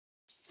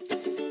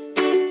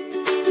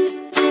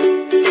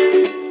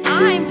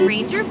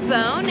Ranger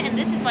Bone, and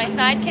this is my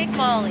sidekick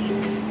Molly.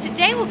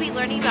 Today we'll be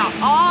learning about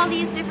all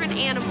these different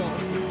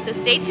animals, so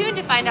stay tuned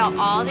to find out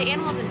all the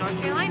animals in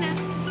North Carolina.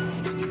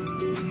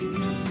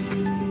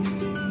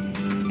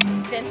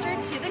 Venture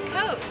to the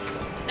coast.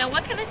 Now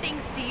what kind of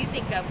things do you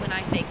think of when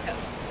I say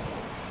coast?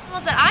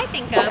 Animals that I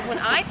think of when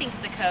I think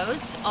of the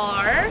coast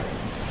are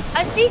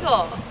a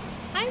seagull.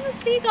 I'm a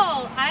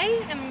seagull.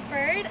 I am a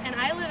bird and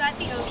I live at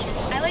the ocean.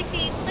 I like to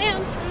eat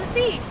clams from the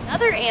sea.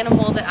 Another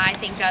animal that I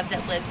think of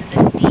that lives in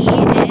the sea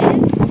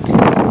is...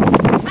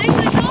 I'm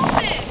the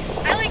dolphin.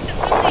 I like to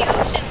swim in the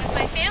ocean with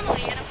my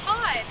family in a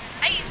pod.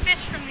 I eat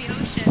fish from the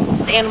ocean.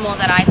 This animal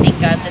that I think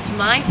of that's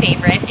my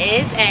favorite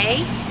is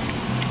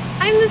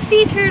I'm the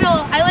sea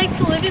turtle. I like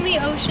to live in the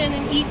ocean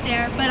and eat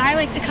there, but I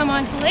like to come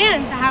onto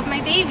land to have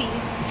my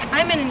babies.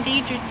 I'm an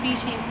endangered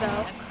species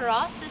though.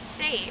 Across the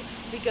state,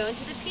 we go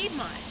into the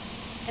Piedmont.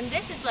 And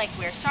this is like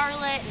where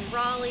Charlotte and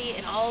Raleigh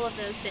and all of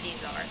those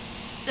cities are.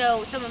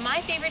 So some of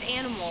my favorite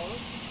animals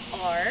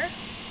are...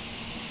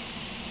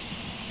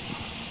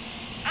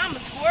 I'm a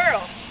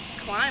squirrel,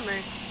 climber,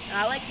 and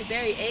I like to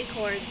bury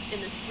acorns in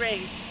the spring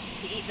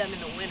to eat them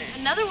in the winter.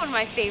 Another one of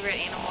my favorite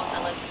animals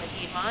that lives in the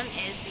Piedmont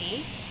is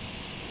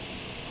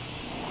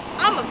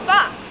I'm a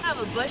fox. I have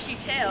a bushy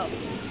tail.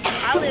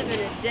 I live in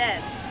a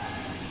den.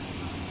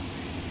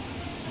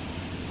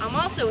 I'm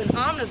also an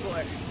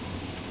omnivore.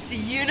 Do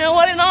you know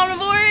what an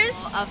omnivore is?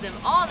 Of them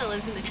all that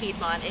lives in the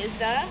Piedmont is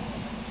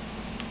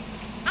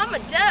I'm a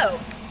doe.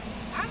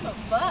 I'm a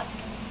buck.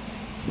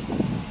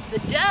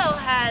 The doe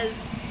has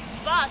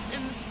spots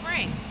in the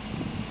spring.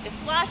 It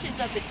flashes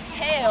up its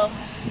tail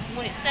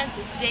when it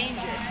senses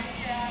danger.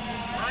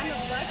 I'm a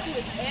buck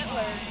with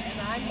antlers and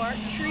I mark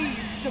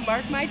trees to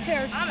mark my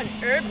territory. I'm an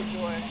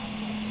herbivore.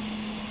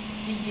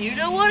 Do you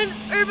know what an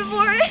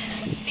herbivore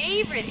is?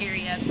 favorite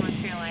area of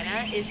North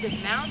Carolina is the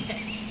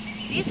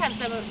mountains. These have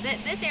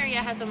this area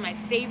has some of my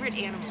favorite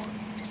animals.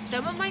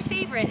 Some of my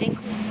favorite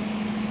include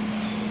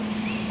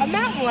a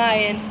mountain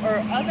lion, or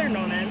other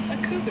known as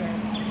a cougar.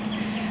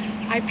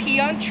 I pee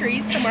on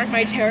trees to mark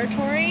my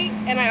territory,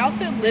 and I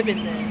also live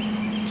in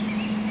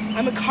them.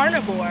 I'm a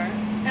carnivore,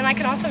 and I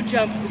can also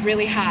jump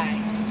really high.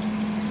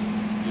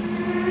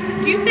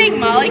 Do you think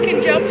Molly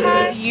can jump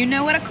high? You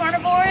know what a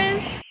carnivore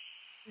is?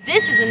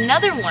 This is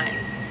another one.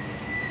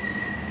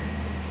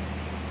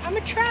 I'm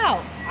a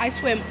trout. I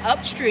swim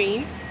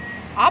upstream,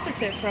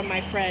 opposite from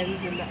my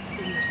friends in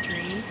the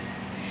stream,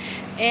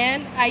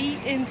 and I eat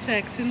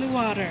insects in the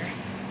water.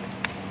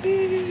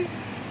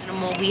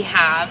 Animal we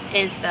have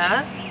is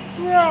the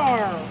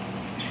roar.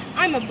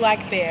 I'm a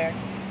black bear.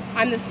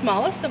 I'm the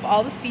smallest of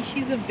all the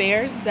species of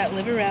bears that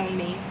live around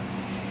me,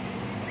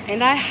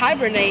 and I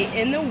hibernate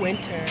in the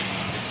winter.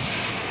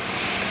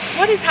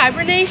 What is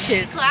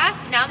hibernation? Class,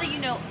 now that you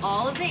know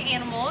all of the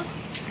animals,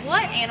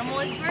 what animal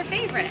is your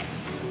favorite?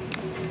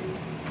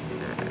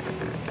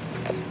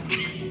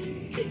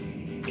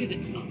 Because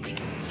it's not.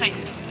 I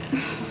know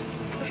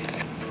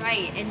that.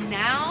 Right, and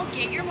now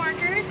get your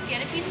markers,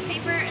 get a piece of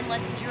paper, and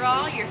let's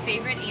draw your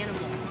favorite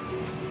animal.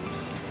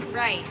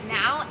 Right,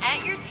 now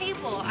at your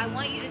table, I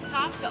want you to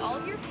talk to all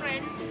of your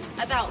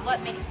friends about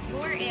what makes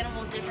your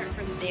animal different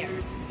from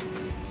theirs.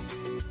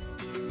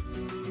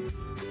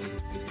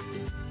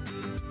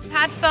 We've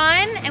had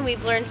fun, and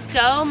we've learned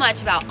so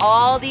much about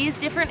all these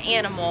different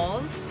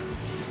animals,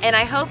 and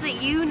I hope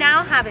that you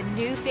now have a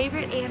new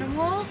favorite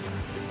animal.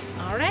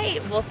 All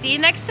right, we'll see you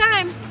next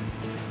time.